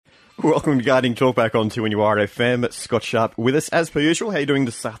Welcome to Gardening Talk back on 2NURFM. Scott Sharp with us as per usual. How are you doing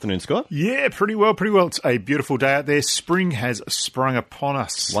this afternoon, Scott? Yeah, pretty well. It's a beautiful day out there. Spring has sprung upon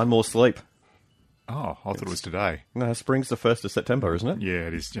us. One more sleep. Oh, I thought it was today. No, spring's the 1st of September, isn't it? Yeah,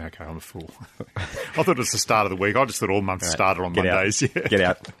 it is. Okay, I'm a fool. I thought it was the start of the week. I just thought all months started on Mondays. Out. Yeah. Get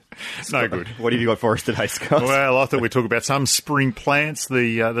out. No good. What have you got for us today, Scott? Well, I thought we'd talk about some spring plants,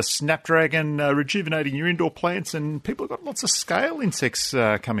 the snapdragon, rejuvenating your indoor plants, and people have got lots of scale insects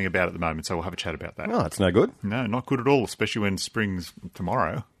coming about at the moment, so we'll have a chat about that. Oh, that's no good. No, not good at all, especially when spring's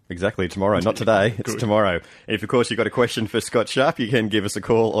tomorrow. Exactly, tomorrow. Not today, it's tomorrow. If, of course, you've got a question for Scott Sharp, you can give us a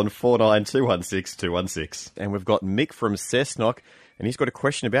call on 49216216. And we've got Mick from Cessnock, and he's got a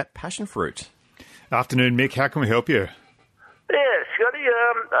question about passion fruit. Afternoon, Mick. How can we help you? Yeah, Scotty,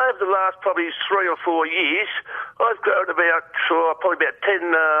 over the last probably 3 or 4 years, I've grown probably about 10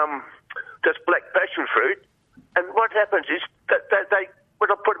 just black passion fruit. And what happens is that they, when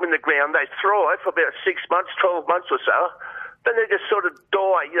I put them in the ground, they thrive for about 6 months, 12 months or so. Then they just sort of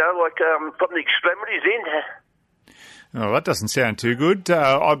die, from the extremities in. Oh, that doesn't sound too good.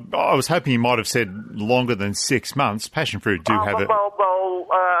 I was hoping you might have said longer than 6 months. Passion fruit do have it.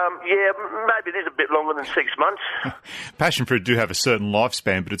 Yeah, maybe it is a bit longer than 6 months. Passion fruit do have a certain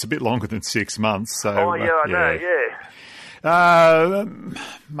lifespan, but it's a bit longer than 6 months. So, I know,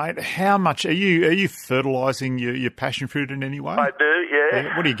 mate, how much are you fertilising your passion fruit in any way? I do,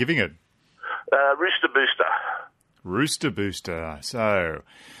 yeah. What are you giving it? Rooster Booster. Rooster Booster. So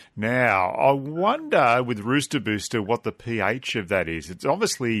now I wonder with Rooster Booster what the pH of that is. It's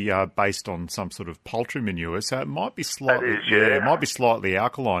obviously based on some sort of poultry manure, so it might be slightly it might be slightly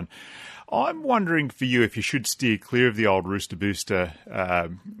alkaline. I'm wondering for you if you should steer clear of the old Rooster Booster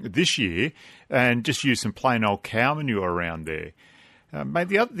this year and just use some plain old cow manure around there. Mate,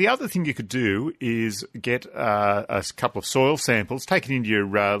 the other thing you could do is get a couple of soil samples, take it into your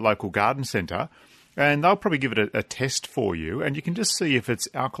local garden centre, and they'll probably give it a test for you, and you can just see if it's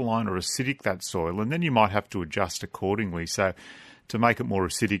alkaline or acidic, that soil, and then you might have to adjust accordingly. So to make it more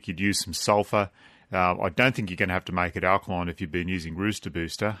acidic, you'd use some sulphur. I don't think you're going to have to make it alkaline if you've been using Rooster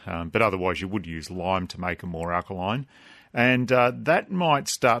Booster, but otherwise you would use lime to make it more alkaline. And that might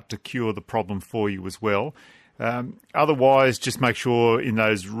start to cure the problem for you as well. Otherwise, just make sure in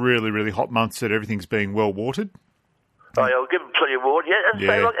those really, really hot months that everything's being well watered. Oh, yeah, I'll give them plenty of water. Yeah, and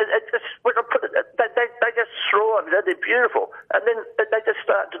Yeah. when I put it, they just thrive. They're beautiful, and then they just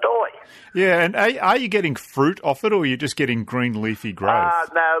start to die. Yeah, and are you getting fruit off it, or are you just getting green leafy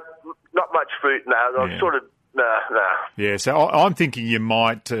growth? No, not much fruit. No, I'm sort of no. Yeah, so I'm thinking you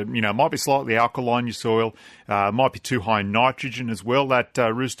might, might be slightly alkaline, your soil, might be too high in nitrogen as well, that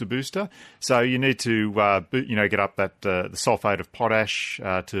Rooster Booster. So you need to, get up that the sulphate of potash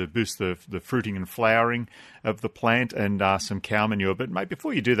to boost the fruiting and flowering of the plant, and some cow manure. But mate,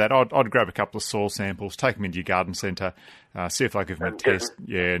 before you do that, I'd grab a couple of soil samples, take them into your garden centre, see if they give them a test,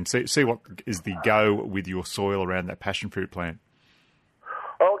 and see what is the go with your soil around that passion fruit plant.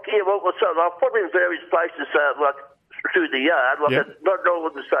 Oh, yeah, well, so I've put them in various places, like through the yard, not all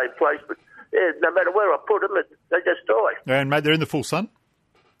in the same place, but no matter where I put them, they just die. And mate, they're in the full sun?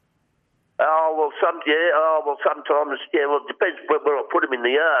 Sometimes, it depends where I put them in the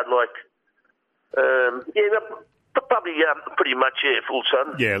yard, probably pretty much, full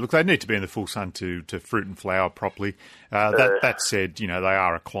sun. Yeah, look, they need to be in the full sun to fruit and flower properly. That said, they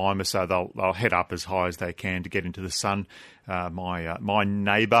are a climber, so they'll head up as high as they can to get into the sun. My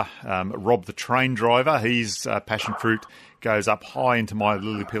neighbour, Rob the train driver, his passion fruit goes up high into my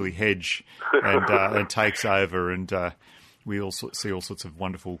lily-pilly hedge and takes over, and we also see all sorts of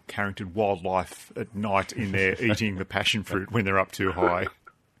wonderful carrington wildlife at night in there eating the passion fruit when they're up too high.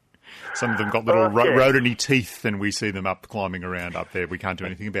 Some of them got little rodent-y teeth, and we see them up climbing around up there. We can't do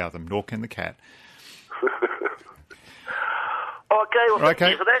anything about them, nor can the cat. Thank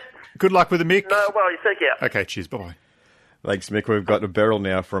you for that. Good luck with the Mick. No worries, thank you. Okay, cheers, bye-bye. Thanks, Mick. We've got a Beryl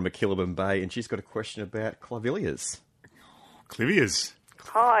now from Aquilabin Bay, and she's got a question about clavilias. Clivias.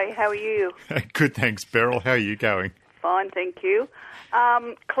 Hi, how are you? Good, thanks, Beryl. How are you going? Fine, thank you.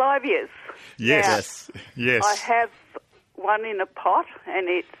 Clivias. Yes. Now, yes. I have one in a pot, and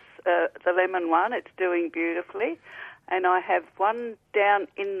it's the lemon one. It's doing beautifully. And I have one down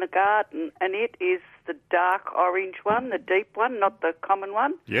in the garden, and it is the dark orange one, the deep one, not the common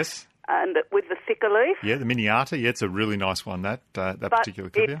one. Yes. And with the thicker leaf. Yeah, the Miniata. Yeah, it's a really nice one, that particular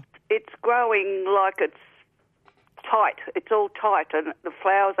clivia. It's growing like it's tight. It's all tight, and the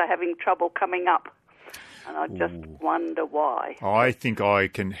flowers are having trouble coming up. And I just wonder why. I think I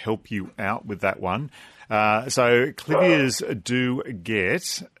can help you out with that one. So clivias do get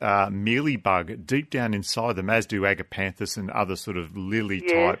mealybug deep down inside them, as do agapanthus and other sort of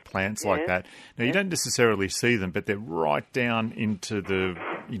lily-type plants like that. Now, you don't necessarily see them, but they're right down into the,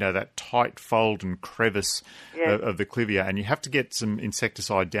 that tight fold and crevice of the clivia, and you have to get some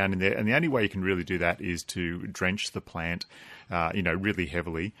insecticide down in there. And the only way you can really do that is to drench the plant, really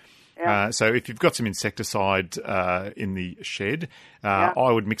heavily. So if you've got some insecticide in the shed,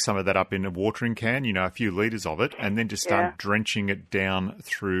 I would mix some of that up in a watering can, a few litres of it, and then just start drenching it down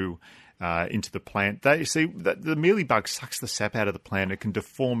through into the plant. The mealybug sucks the sap out of the plant. It can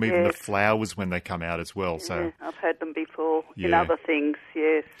deform even the flowers when they come out as well. So I've had them before in other things,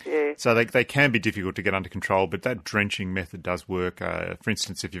 yes. So they can be difficult to get under control, but that drenching method does work. For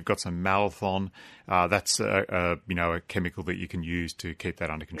instance, if you've got some Malathion, that's a chemical that you can use to keep that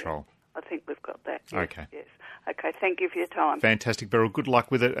under control. I think we've got that. Yes, okay. Yes. Okay, thank you for your time. Fantastic, Beryl. Good luck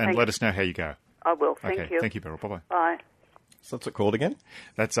with it, and let us know how you go. I will. Thank you. Thank you, Beryl. Bye-bye. Bye. So what's it called again?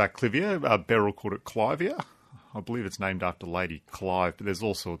 That's Clivia. Beryl called it Clivia. I believe it's named after Lady Clive, but there's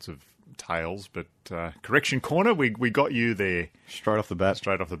all sorts of tales. But correction corner, we got you there. Straight off the bat.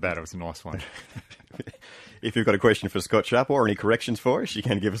 It was a nice one. If you've got a question for Scott Sharp or any corrections for us, you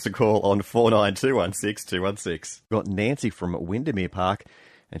can give us a call on 49216216. 216. We've got Nancy from Windermere Park,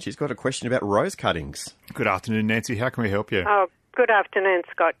 and she's got a question about rose cuttings. Good afternoon, Nancy. How can we help you? Oh, good afternoon,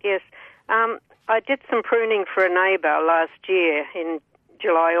 Scott. Yes. I did some pruning for a neighbour last year in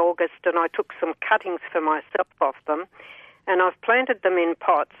July, August, and I took some cuttings for myself off them, and I've planted them in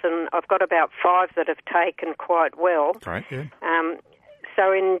pots, and I've got about 5 that have taken quite well. Great, yeah.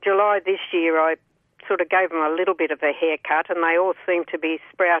 So in July this year, I sort of gave them a little bit of a haircut, and they all seem to be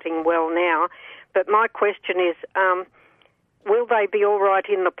sprouting well now. But my question is, will they be all right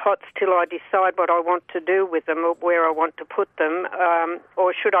in the pots till I decide what I want to do with them or where I want to put them,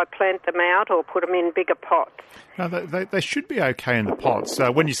 or should I plant them out or put them in bigger pots? No, they should be okay in the pots.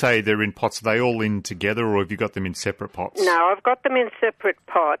 When you say they're in pots, are they all in together, or have you got them in separate pots? No, I've got them in separate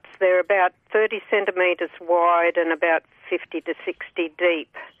pots. They're about 30 centimetres wide and about 50 to 60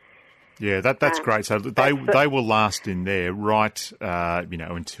 deep. Yeah, that's great. So they will last in there right,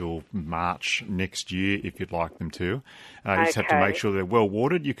 until March next year if you'd like them to. You just have to make sure they're well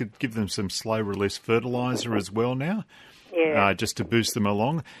watered. You could give them some slow release fertiliser as well now. Yeah. Just to boost them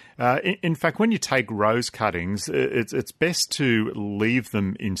along. In fact, when you take rose cuttings, it's best to leave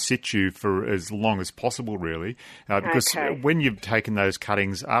them in situ for as long as possible, really, because when you've taken those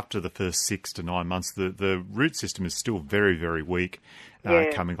cuttings after the first 6 to 9 months, the root system is still very, very weak.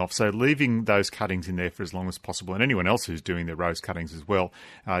 Coming off. So leaving those cuttings in there for as long as possible, and anyone else who's doing their rose cuttings as well,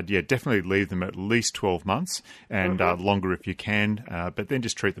 definitely leave them at least 12 months and longer if you can, but then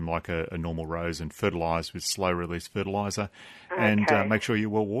just treat them like a normal rose and fertilise with slow-release fertiliser and make sure they're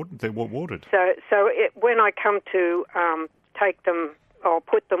well watered. So when I come to take them or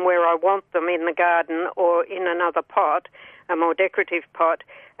put them where I want them in the garden or in another pot, a more decorative pot,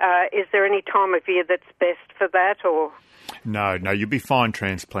 is there any time of year that's best for that, or...? No, you'll be fine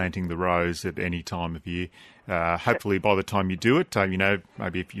transplanting the rose at any time of year. Hopefully by the time you do it,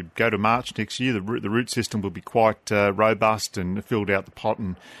 maybe if you go to March next year, the root system will be quite robust and filled out the pot,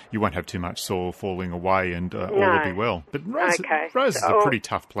 and you won't have too much soil falling away, and all will be well. But roses are pretty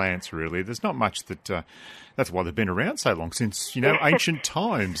tough plants, really. There's not much that... that's why they've been around so long, since, ancient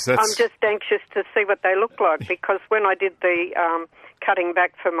times. I'm just anxious to see what they look like, because when I did the cutting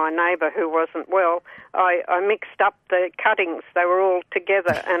back for my neighbour who wasn't well, I mixed up the cuttings. They were all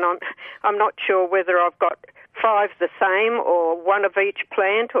together, and I'm not sure whether I've got 5 the same or one of each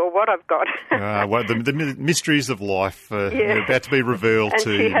plant or what I've got. Well, the mysteries of life are about to be revealed and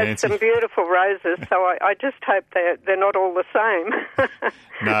to she has Nancy. some beautiful roses, so I just hope they're not all the same.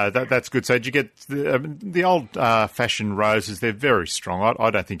 No, that's good. So did you get the old-fashioned roses? They're very strong. I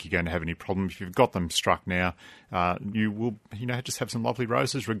don't think you're going to have any problem. If you've got them struck now, you will just have some lovely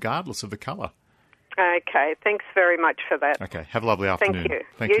roses regardless of the colour. Okay, thanks very much for that. Okay, have a lovely afternoon.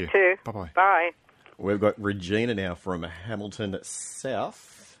 Thank you. You too. Bye-bye. Bye. We've got Regina now from Hamilton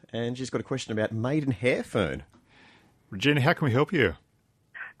South, and she's got a question about maiden hair fern. Regina, how can we help you?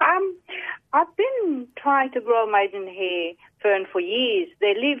 I've been trying to grow maidenhair fern for years.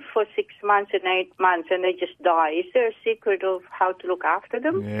 They live for 6 months and 8 months, and they just die. Is there a secret of how to look after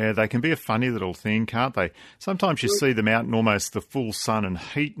them? Yeah, they can be a funny little thing, can't they? Sometimes you see them out in almost the full sun and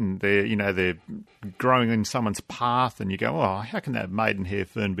heat, and they're growing in someone's path, and you go, oh, how can that maidenhair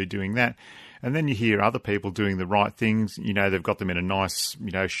fern be doing that? And then you hear other people doing the right things. They've got them in a nice,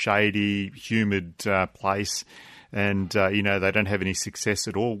 shady, humid place, and they don't have any success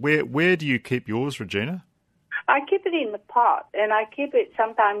at all. Where do you keep yours, Regina? I keep it in the pot, and I keep it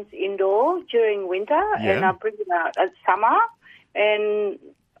sometimes indoor during winter, and I bring them out at summer, and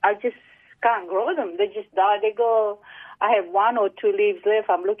I just can't grow them. They just die. They go. I have 1 or 2 leaves left.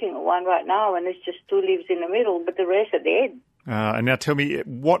 I'm looking at one right now, and it's just 2 leaves in the middle, but the rest are dead. And now tell me,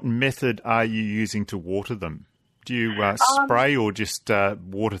 what method are you using to water them? Do you spray or just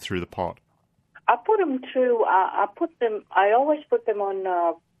water through the pot? I put them through. I always put them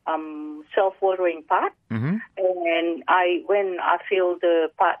on self-watering pot, and when I feel the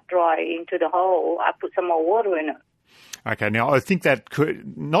pot dry into the hole, I put some more water in it. Okay, now I think that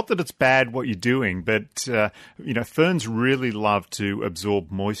could, not that it's bad what you're doing, but, ferns really love to absorb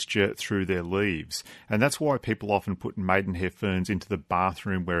moisture through their leaves. And that's why people often put maidenhair ferns into the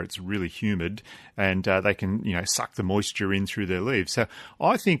bathroom where it's really humid and they can, suck the moisture in through their leaves. So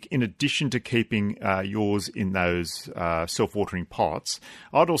I think in addition to keeping yours in those self-watering pots,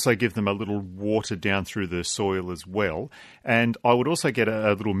 I'd also give them a little water down through the soil as well. And I would also get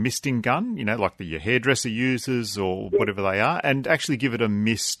a little misting gun, like your hairdresser uses or whatever they are, and actually give it a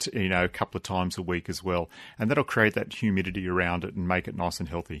mist, a couple of times a week as well. And that'll create that humidity around it and make it nice and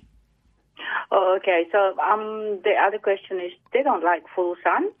healthy. Oh, okay. So the other question is, they don't like full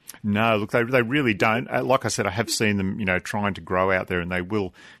sun? No, look, they really don't. Like I said, I have seen them, trying to grow out there, and they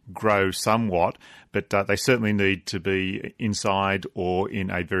will grow somewhat, but they certainly need to be inside or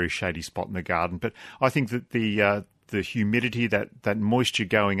in a very shady spot in the garden. But I think that the humidity, that moisture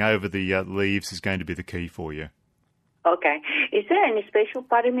going over the leaves is going to be the key for you. Okay. Is there any special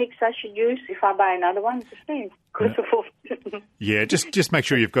potting mix I should use if I buy another one? Yeah, just make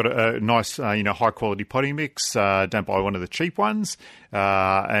sure you've got a nice, high quality potting mix. Don't buy one of the cheap ones,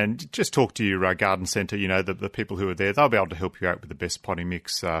 and just talk to your garden centre. The people who are there, they'll be able to help you out with the best potting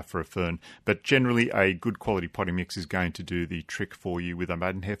mix for a fern. But generally, a good quality potting mix is going to do the trick for you with a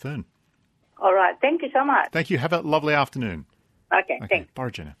maidenhair fern. All right. Thank you so much. Thank you. Have a lovely afternoon. Okay. Thanks. Bye,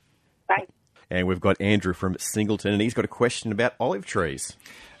 Regina. Bye. And we've got Andrew from Singleton, and he's got a question about olive trees.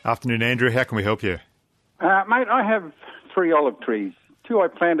 Afternoon, Andrew. How can we help you? Mate, I have 3 olive trees. 2 I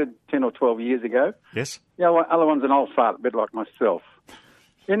planted 10 or 12 years ago. Yes. The other one's an old fart, a bit like myself.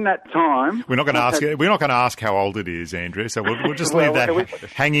 In that time... We're not going to ask how old it is, Andrew, so we'll just leave that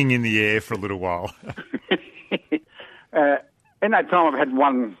hanging in the air for a little while. In that time, I've had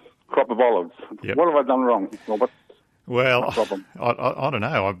 1 crop of olives. Yep. What have I done wrong? Well, I don't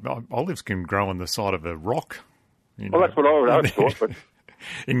know. Olives can grow on the side of a rock. Well, that's what I thought. But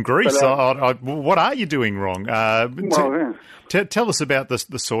in Greece, what are you doing wrong? Tell us about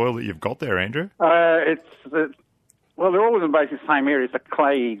the soil that you've got there, Andrew. They're all in basically the same area. It's a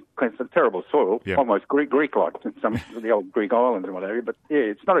clay, it's a terrible soil, almost Greek-like, some of the old Greek islands and whatever. But yeah,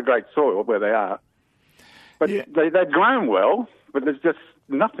 it's not a great soil where they are. But they've grown well, but there's just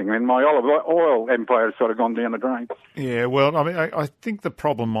nothing. I mean, my olive oil empire has sort of gone down the drain. Yeah, well, I mean, I think the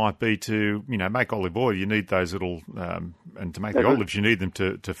problem might be to, make olive oil, you need those little, and to make the olives, you need them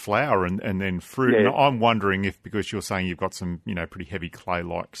to flower and then fruit. Yeah. And I'm wondering if, because you're saying you've got some, pretty heavy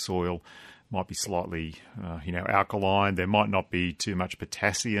clay-like soil, might be slightly, alkaline. There might not be too much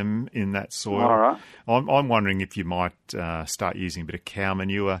potassium in that soil. All right. I'm wondering if you might start using a bit of cow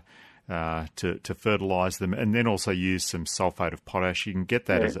manure to fertilise them, and then also use some sulphate of potash. You can get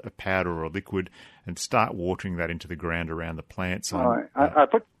that as a powder or a liquid and start watering that into the ground around the plants. I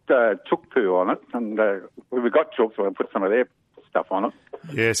put chook poo on it, and we've got chook, so I put some of their stuff on it.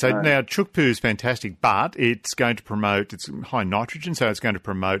 Yeah, so now chook poo is fantastic, but it's going to promote, it's high nitrogen, so it's going to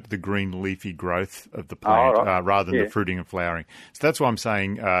promote the green leafy growth of the plant rather than the fruiting and flowering. So that's why I'm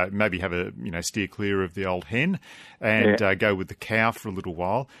saying maybe have steer clear of the old hen and go with the cow for a little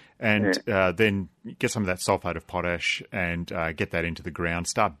while, and then get some of that sulphate of potash and get that into the ground.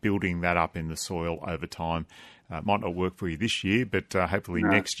 Start building that up in the soil over time. Might not work for you this year, but hopefully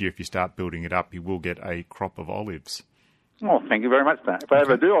next year, if you start building it up, you will get a crop of olives. Oh, thank you very much, Dan. If I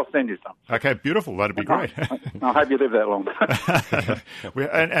ever do, I'll send you some. Okay, beautiful. That'd be great. I hope you live that long.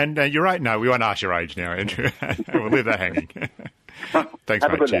 and you're right. No, we won't ask your age now, Andrew. We'll leave that hanging. Thanks,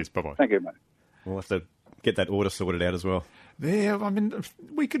 mate. Cheers. Bye-bye. Thank you, mate. We'll have to get that order sorted out as well. Yeah, I mean,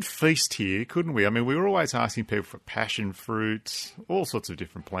 we could feast here, couldn't we? I mean, we were always asking people for passion fruits, all sorts of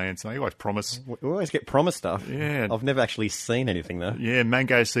different plants. They always promise. We always get promised stuff. Yeah. I've never actually seen anything, though. Yeah,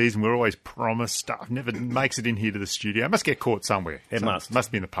 mango season, we're always promised stuff. Never makes it in here to the studio. It must get caught somewhere. It must.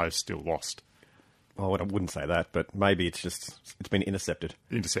 Must be in the post, still lost. Oh, I wouldn't say that, but maybe it's been intercepted.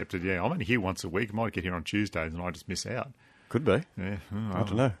 Intercepted, yeah. I'm only here once a week. I might get here on Tuesdays and I just miss out. Could be. Yeah, I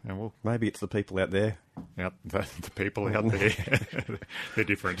don't know. Yeah, well, maybe it's the people out there. The people out there. They're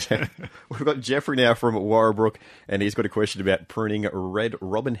different. We've got Jeffrey now from Warrabrook, and he's got a question about pruning red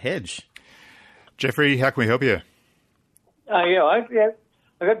robin hedge. Jeffrey, how can we help you? I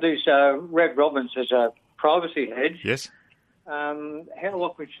got these red robins as a privacy hedge. Yes. How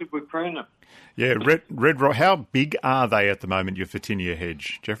often should we prune them? Yeah, how big are they at the moment, your Photinia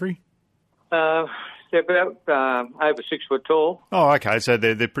hedge, Jeffrey? They're about over 6 foot tall. Oh, okay, so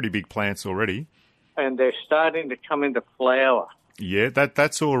they're pretty big plants already. And they're starting to come into flower. Yeah,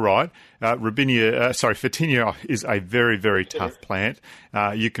 that's all right. Photinia is a very, very tough plant.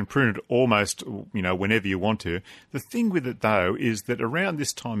 You can prune it almost, whenever you want to. The thing with it, though, is that around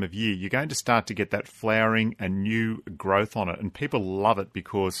this time of year, you're going to start to get that flowering and new growth on it. And people love it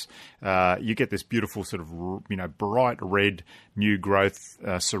because you get this beautiful sort of, bright red new growth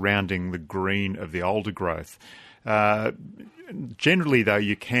surrounding the green of the older growth. Generally, though,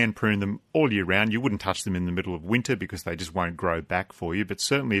 you can prune them all year round. You wouldn't touch them in the middle of winter because they just won't grow back for you. But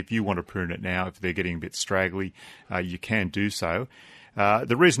certainly if you want to prune it now, if they're getting a bit straggly, you can do so.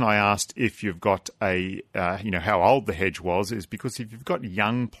 The reason I asked if you've got how old the hedge was is because if you've got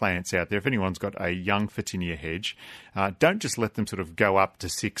young plants out there, if anyone's got a young Photinia hedge, don't just let them sort of go up to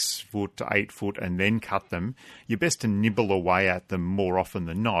 6 foot to 8 foot and then cut them. You're best to nibble away at them more often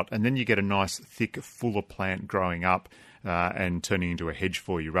than not, and then you get a nice, thick, fuller plant growing up and turning into a hedge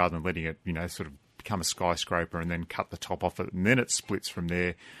for you rather than letting it, sort of become a skyscraper and then cut the top off it and then it splits from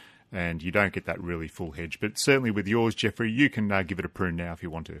there. And you don't get that really full hedge. But certainly with yours, Jeffrey, you can give it a prune now if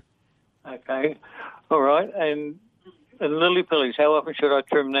you want to. Okay. All right. And lily pillies, how often should I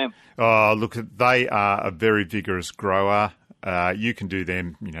trim them? Oh, look, they are a very vigorous grower. You can do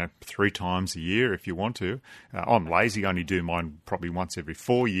them, 3 times a year if you want to. I'm lazy. I only do mine probably once every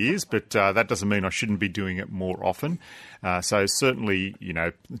 4 years, but that doesn't mean I shouldn't be doing it more often. So certainly,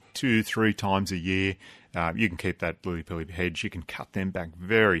 2-3 times a year. You can keep that lily-pilly hedge. You can cut them back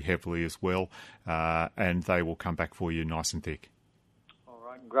very heavily as well, and they will come back for you nice and thick. All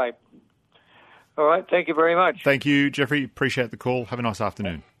right, great. All right, thank you very much. Thank you, Jeffrey. Appreciate the call. Have a nice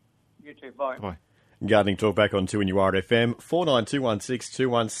afternoon. You too. Bye. Bye. Gardening Talk back on 2NURFM,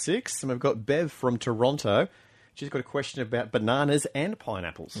 49216216. And we've got Bev from Toronto. She's got a question about bananas and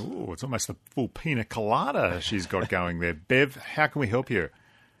pineapples. Oh, it's almost a full pina colada she's got going there. Bev, how can we help you?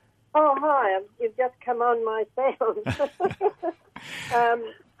 Oh, hi. You've just come on my sound.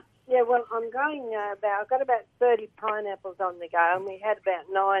 I'm going I've got about 30 pineapples on the go, and we had about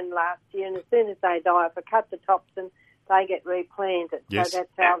 9 last year, and as soon as they die, if I cut the tops and they get replanted. Yes. So that's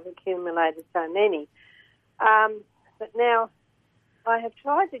how I've accumulated so many. But now I have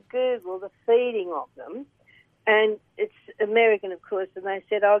tried to Google the feeding of them, and it's American, of course, and they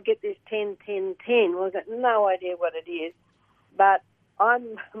said, I'll get this 10-10-10. Well, I've got no idea what it is, but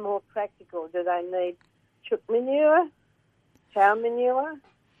I'm more practical. Do they need chook manure, cow manure?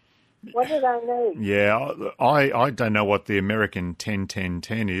 What do they need? Yeah, I don't know what the American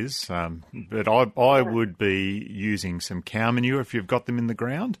 10-10-10 is, but I would be using some cow manure if you've got them in the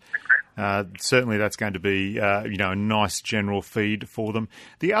ground. Certainly that's going to be, a nice general feed for them.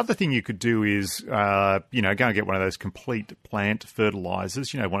 The other thing you could do is, go and get one of those complete plant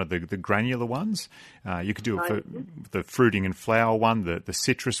fertilizers, one of the granular ones. You could do it for the fruiting and flower one, the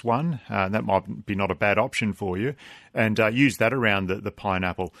citrus one. That might be not a bad option for you. And use that around the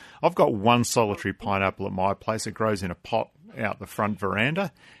pineapple. I've got one solitary pineapple at my place. It grows in a pot out the front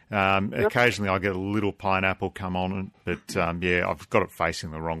veranda. Occasionally I get a little pineapple come on it, but I've got it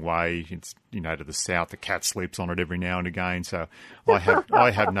facing the wrong way. It's to the south. The cat sleeps on it every now and again, so I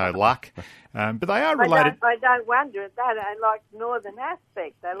have no luck. But they are related. I don't wonder at that. I like northern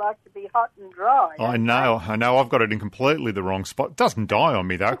aspect. They like to be hot and dry. I know. I've got it in completely the wrong spot. It doesn't die on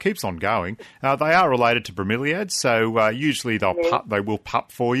me though. It keeps on going. They are related to bromeliads, so usually they will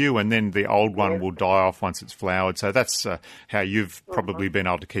pup for you, and then the old one will die off once it's flowered. So that's how you've probably been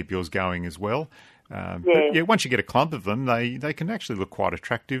able to keep yours going as well. But once you get a clump of them, they can actually look quite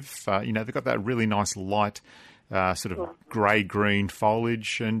attractive. They've got that really nice light sort of grey-green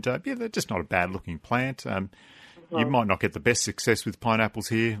foliage, and they're just not a bad-looking plant. You might not get the best success with pineapples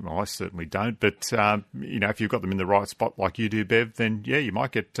here. Well, I certainly don't. But, if you've got them in the right spot like you do, Bev, then, you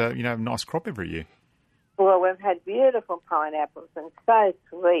might get, a nice crop every year. Well, we've had beautiful pineapples and so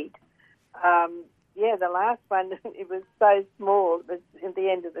sweet. The last one, it was so small. It was at the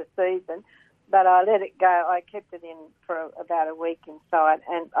end of the season. But I let it go. I kept it in for about a week inside,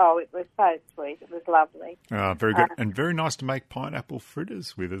 and it was so sweet. It was lovely. Very good, and very nice to make pineapple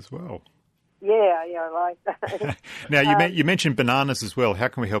fritters with as well. Yeah, I like that. Now, you mentioned bananas as well. How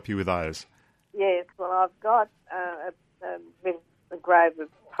can we help you with those? Yes, well, I've got a grove of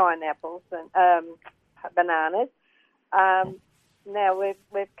pineapples and bananas. Now,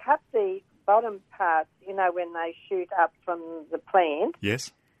 we've cut the bottom parts, when they shoot up from the plant.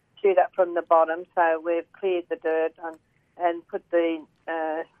 Yes. shoot up from the bottom, so we've cleared the dirt and put the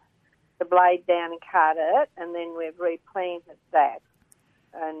blade down and cut it, and then we've replanted that.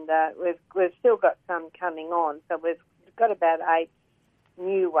 And we've still got some coming on, so we've got about 8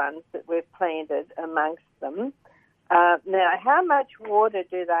 new ones that we've planted amongst them. Now, how much water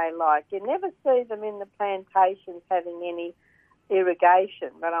do they like? You never see them in the plantations having any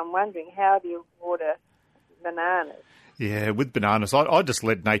irrigation, but I'm wondering, how do you water bananas? Yeah, with bananas, I just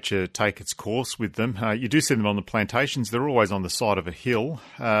let nature take its course with them. You do see them on the plantations. They're always on the side of a hill,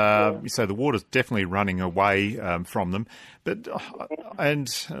 so the water's definitely running away from them. But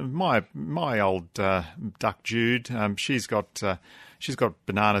my old duck Jude, she's got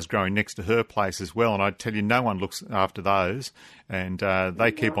bananas growing next to her place as well, and I tell you, no one looks after those, and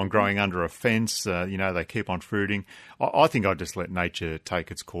they keep on growing under a fence. They keep on fruiting. I think I just let nature take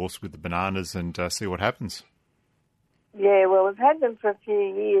its course with the bananas and see what happens. Yeah, well, we've had them for a few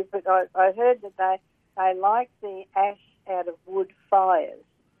years, but I heard that they like the ash out of wood fires.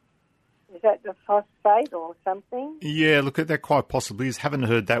 Is that the phosphate or something? Yeah, look, that quite possibly is. Haven't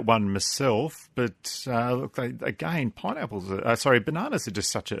heard that one myself, but look, bananas are just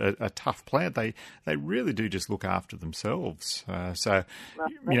such a tough plant. They really do just look after themselves.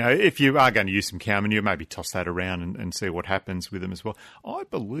 If you are going to use some cow manure, maybe toss that around and see what happens with them as well. I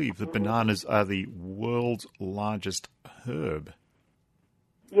believe that bananas are the world's largest herb.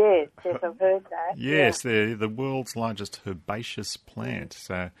 Yes, I've heard that. Yes, they're the world's largest herbaceous plant.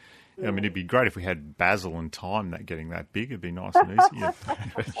 So, I mean, it'd be great if we had basil and thyme getting that big. It'd be nice and easy. Can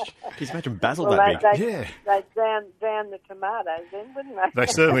you imagine basil that big? Yeah. They'd drown the tomatoes then, wouldn't they? They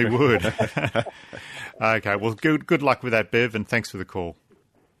certainly would. Okay, well, good luck with that, Bev, and thanks for the call.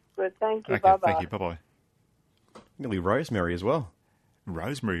 Good, thank you. Okay, bye-bye. thank you. Bye-bye. Nearly rosemary as well.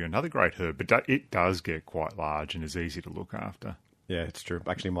 Rosemary, another great herb, but it does get quite large and is easy to look after. Yeah, it's true.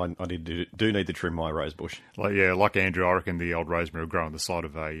 Actually, I need to trim my rose bush. Like Andrew, I reckon the old rosemary will grow on the side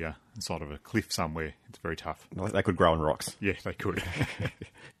of a cliff somewhere. It's very tough. They could grow on rocks. Yeah, they could.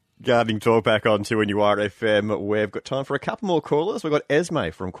 Gardening Talk back on 2NURFM. We've got time for a couple more callers. We've got Esme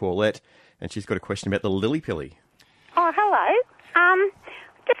from Corlette, and she's got a question about the lily pilly. Oh, hello.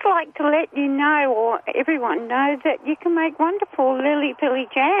 Just like to let you know, or everyone know, that you can make wonderful lily pilly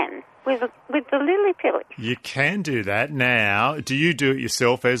jam with the lily pilly. You can do that now. Do you do it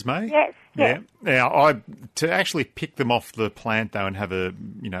yourself, Esme? Yes. Yeah. Now, to actually pick them off the plant though and have a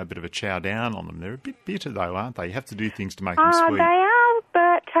bit of a chow down on them, they're a bit bitter though, aren't they? You have to do things to make them sweet. They are,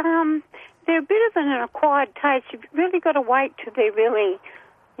 but they're a bit of an acquired taste. You've really got to wait till they're really,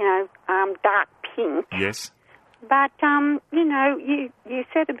 dark pink. Yes. But you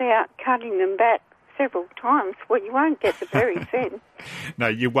said about cutting them back several times. Well, you won't get the berries then. No,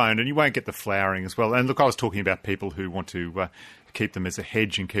 you won't, and you won't get the flowering as well. And look, I was talking about people who want to keep them as a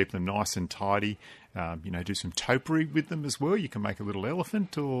hedge and keep them nice and tidy. Do some topiary with them as well. You can make a little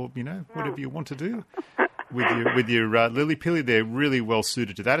elephant, or whatever you want to do with your lily pilly. They're really well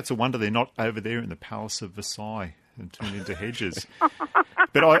suited to that. It's a wonder they're not over there in the Palace of Versailles and turned into hedges.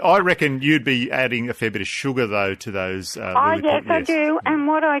 But I reckon you'd be adding a fair bit of sugar though to those. Lily yes, I do. And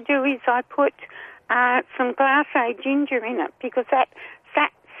what I do is I put some glacé ginger in it, because that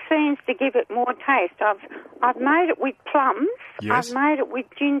seems to give it more taste. I've made it with plums, yes. I've made it with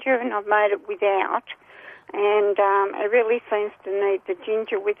ginger, and I've made it without. And it really seems to need the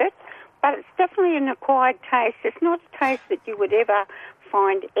ginger with it. But it's definitely an acquired taste. It's not a taste that you would ever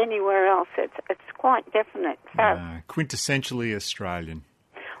find anywhere else. It's quite definite. So quintessentially Australian.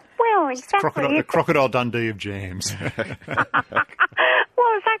 Well, exactly. The Crocodile Dundee of jams. Well,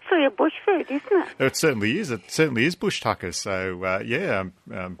 it's actually a bush food, isn't it? It certainly is. It certainly is bush tucker. So,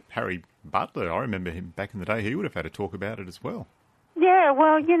 Harry Butler, I remember him back in the day, he would have had a talk about it as well. Yeah,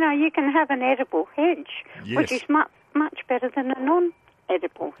 well, you can have an edible hedge, yes. which is much better than a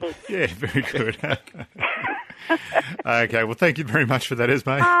non-edible hedge. Yeah, very good. Okay, well, thank you very much for that,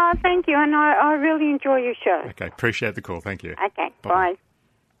 Esme. Thank you, and I really enjoy your show. Okay, appreciate the call. Thank you. Okay, bye.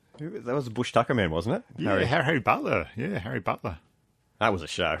 That was a Bush Tucker man, wasn't it? Yeah, Harry Butler. Yeah, Harry Butler. That was a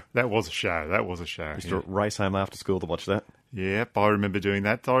show. That was a show. Used to race home after school to watch that. Yep, I remember doing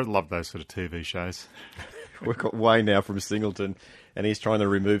that. I love those sort of TV shows. We've got Wayne now from Singleton, and he's trying to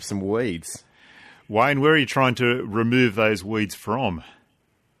remove some weeds. Wayne, where are you trying to remove those weeds from?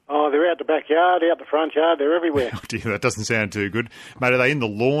 Oh, they're out the backyard, out the front yard, they're everywhere. Oh dear, that doesn't sound too good. Mate, are they in the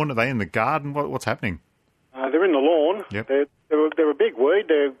lawn? Are they in the garden? What's happening? They're in the lawn. Yep. They're a big weed.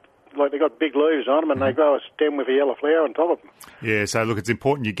 They've got big leaves on them, and they grow a stem with a yellow flower on top of them. Yeah, so look, it's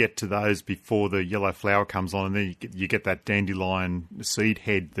important you get to those before the yellow flower comes on, and then you get that dandelion seed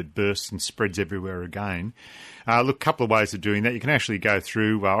head that bursts and spreads everywhere again. Look, a couple of ways of doing that. You can actually go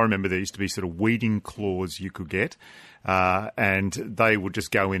through, I remember there used to be sort of weeding claws you could get, and they would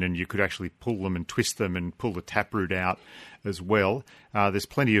just go in and you could actually pull them and twist them and pull the taproot out as well. There's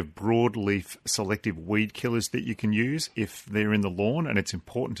plenty of broadleaf selective weed killers that you can use if they're in the lawn, and it's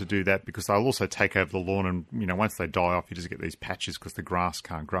important to do that because they'll also take over the lawn, and once they die off, you just get these patches because the grass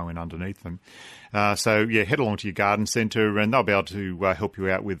can't grow in underneath them. So head along to your garden centre, and they'll be able to help you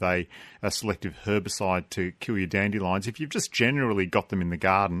out with a selective herbicide to kill your dandelions. If you've just generally got them in the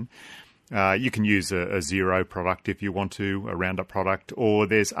garden, you can use a Zero product if you want to, a Roundup product, or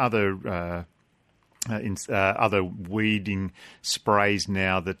there's other weeding sprays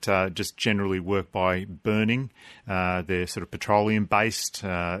now that just generally work by burning. They're sort of petroleum based,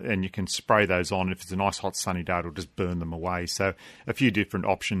 and you can spray those on. If it's a nice hot sunny day, it'll just burn them away. So a few different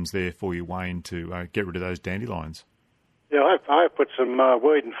options there for you, Wayne, to get rid of those dandelions. Yeah, I put some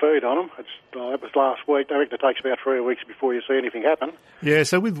weed and feed on them. It was last week. I think it takes about 3 weeks before you see anything happen. Yeah,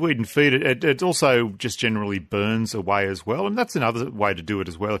 so with weed and feed, it also just generally burns away as well. And that's another way to do it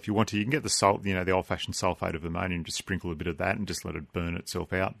as well. If you want to, you can get the salt, the old-fashioned sulphate of ammonia and just sprinkle a bit of that and just let it burn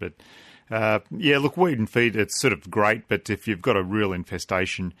itself out. But look, weed and feed, it's sort of great, but if you've got a real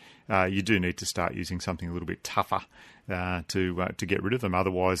infestation, you do need to start using something a little bit tougher to get rid of them.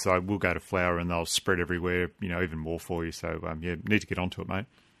 Otherwise, they will go to flower and they'll spread everywhere, even more for you. So, need to get onto it, mate.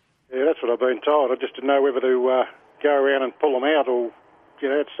 Yeah, that's what I've been told. I just didn't know whether to go around and pull them out or,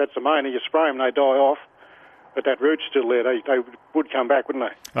 that's ammonia. You spray them, they die off. But that root's still there. They would come back,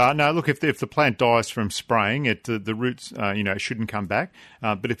 wouldn't they? No, look, if the plant dies from spraying, the roots, shouldn't come back.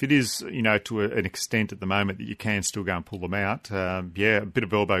 But if it is, to an extent at the moment that you can still go and pull them out, a bit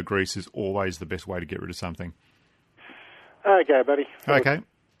of elbow grease is always the best way to get rid of something. Okay, buddy. Okay.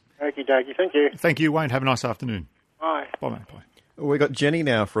 Okie dokie. Thank you. Thank you, Wayne. Have a nice afternoon. Bye. Bye, mate. Bye. We've got Jenny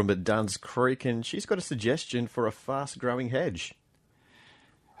now from Duns Creek, and she's got a suggestion for a fast-growing hedge.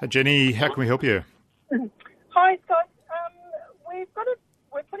 Hey, Jenny, how can we help you? Hi, Scott.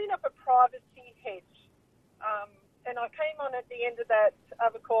 We're putting up a privacy hedge, and I came on at the end of that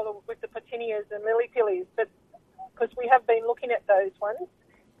other call with the petunias and lily pillies, but because we have been looking at those ones,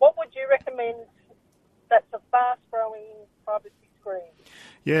 what would you recommend that's a fast-growing privacy screen?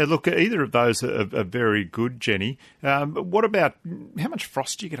 Yeah, look, either of those are very good, Jenny. What about, how much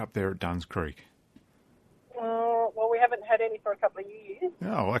frost do you get up there at Duns Creek? Well, we haven't had any for a couple of years.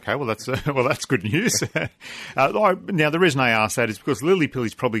 Oh, okay. Well, that's good news. Now, the reason I ask that is because lily pilly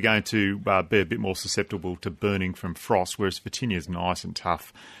is probably going to be a bit more susceptible to burning from frost, whereas petunia is nice and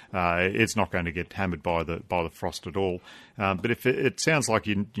tough. It's not going to get hammered by the frost at all. But if it sounds like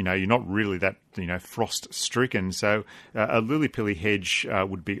you're not really that frost stricken, so a lily pilly hedge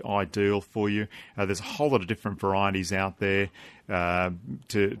would be ideal for you. There's a whole lot of different varieties out there. And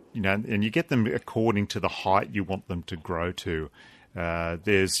you get them according to the height you want them to grow to. There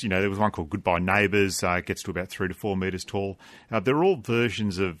was one called Goodbye Neighbours. It gets to about 3 to 4 metres tall. They're all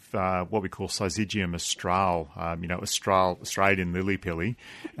versions of what we call Syzygium astral, Australian lily pilly.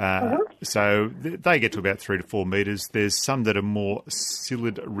 So they get to about 3 to 4 metres. There's some that are more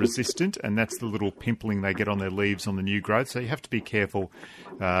psyllid resistant, and that's the little pimpling they get on their leaves on the new growth. So you have to be careful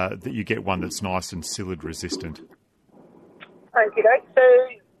that you get one that's nice and psyllid resistant. Okay, so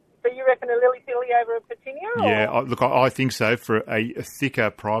you reckon a lily pilly over a petunia? Yeah, look, I think so. For a thicker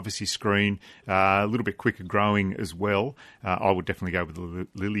privacy screen, a little bit quicker growing as well, I would definitely go with the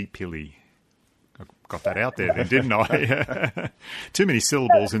lily pilly. I got that out there then, didn't I? Too many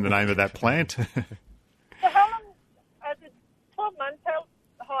syllables in the name of that plant. So how long, 12 months, how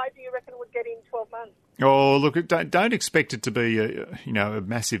high do you reckon it would get in 12 months? Oh, look, don't expect it to be a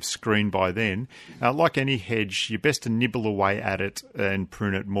massive screen by then. Like any hedge, you're best to nibble away at it and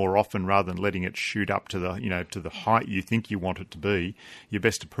prune it more often rather than letting it shoot up to the height you think you want it to be. You're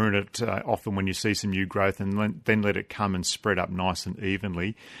best to prune it often when you see some new growth and then let it come and spread up nice and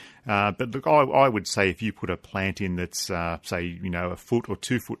evenly. But look, I would say if you put a plant in that's, say, a foot or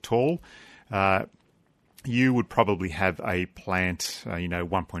 2 foot tall, you would probably have a plant,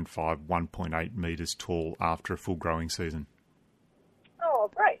 1.5, 1.8 metres tall after a full growing season. Oh,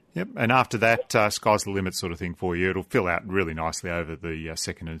 great. Yep, and after that, sky's the limit sort of thing for you. It'll fill out really nicely over the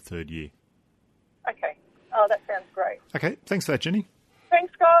second and third year. Okay. Oh, that sounds great. Okay, thanks for that, Jenny.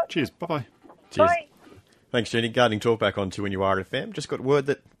 Thanks, Scott. Cheers, bye-bye. Cheers. Bye. Thanks, Jenny. Gardening Talk back on to When You Are FM. Just got word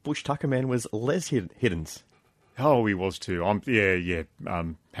that Bush Tucker Man was Les Hiddens. Oh, he was too.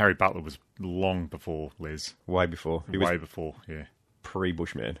 Harry Butler was long before Les. Way before. Way before, yeah.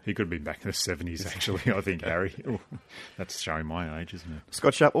 Pre-Bushman. He could have been back in the 70s, actually, I think, Harry. Ooh, that's showing my age, isn't it?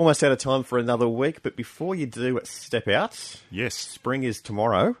 Scott Sharp, almost out of time for another week, but before you do step out... Yes. Spring is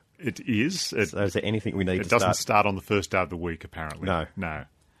tomorrow. It is. So is there anything we need to start? It doesn't start on the first day of the week, apparently. No.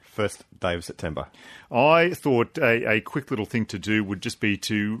 First day of September. I thought a quick little thing to do would just be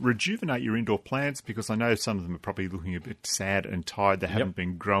to rejuvenate your indoor plants, because I know some of them are probably looking a bit sad and tired. They haven't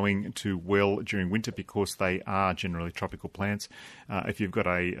been growing too well during winter because they are generally tropical plants. If you've got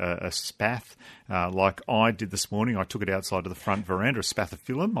a spath, like I did this morning, I took it outside of the front veranda, a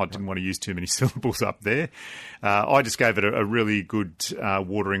spathiphyllum. I didn't want to use too many syllables up there. I just gave it a really good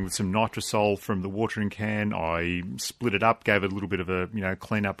watering with some nitrosol from the watering can. I split it up, gave it a little bit of a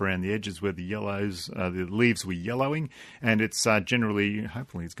clean up around the edges where the the leaves were yellowing, and it's hopefully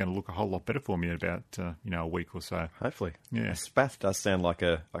it's going to look a whole lot better for me in about a week or so. Hopefully, yeah. A spath does sound like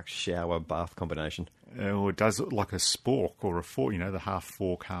a shower bath combination. Or it does look like a spork or a fork, the half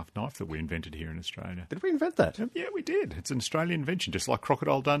fork, half knife that we invented here in Australia. Did we invent that? Yeah, we did. It's an Australian invention, just like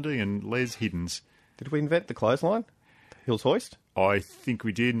Crocodile Dundee and Les Hiddens. Did we invent the clothesline? Hills hoist? I think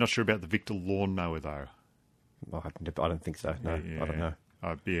we did. Not sure about the Victor lawnmower, though. I don't think so. No, I don't know.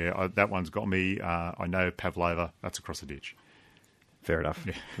 That one's got me. I know Pavlova. That's across the ditch. Fair enough.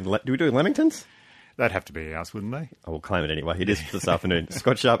 Yeah. Do we do Leamingtons? They'd have to be ours, wouldn't they? I will claim it anyway. It is this afternoon.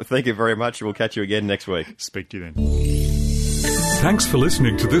 Scott Sharp, thank you very much. We'll catch you again next week. Speak to you then. Thanks for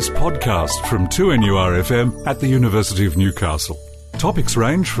listening to this podcast from 2NURFM at the University of Newcastle. Topics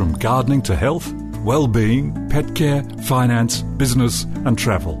range from gardening to health, well-being, pet care, finance, business and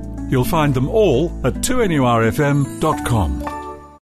travel. You'll find them all at 2NURFM.com.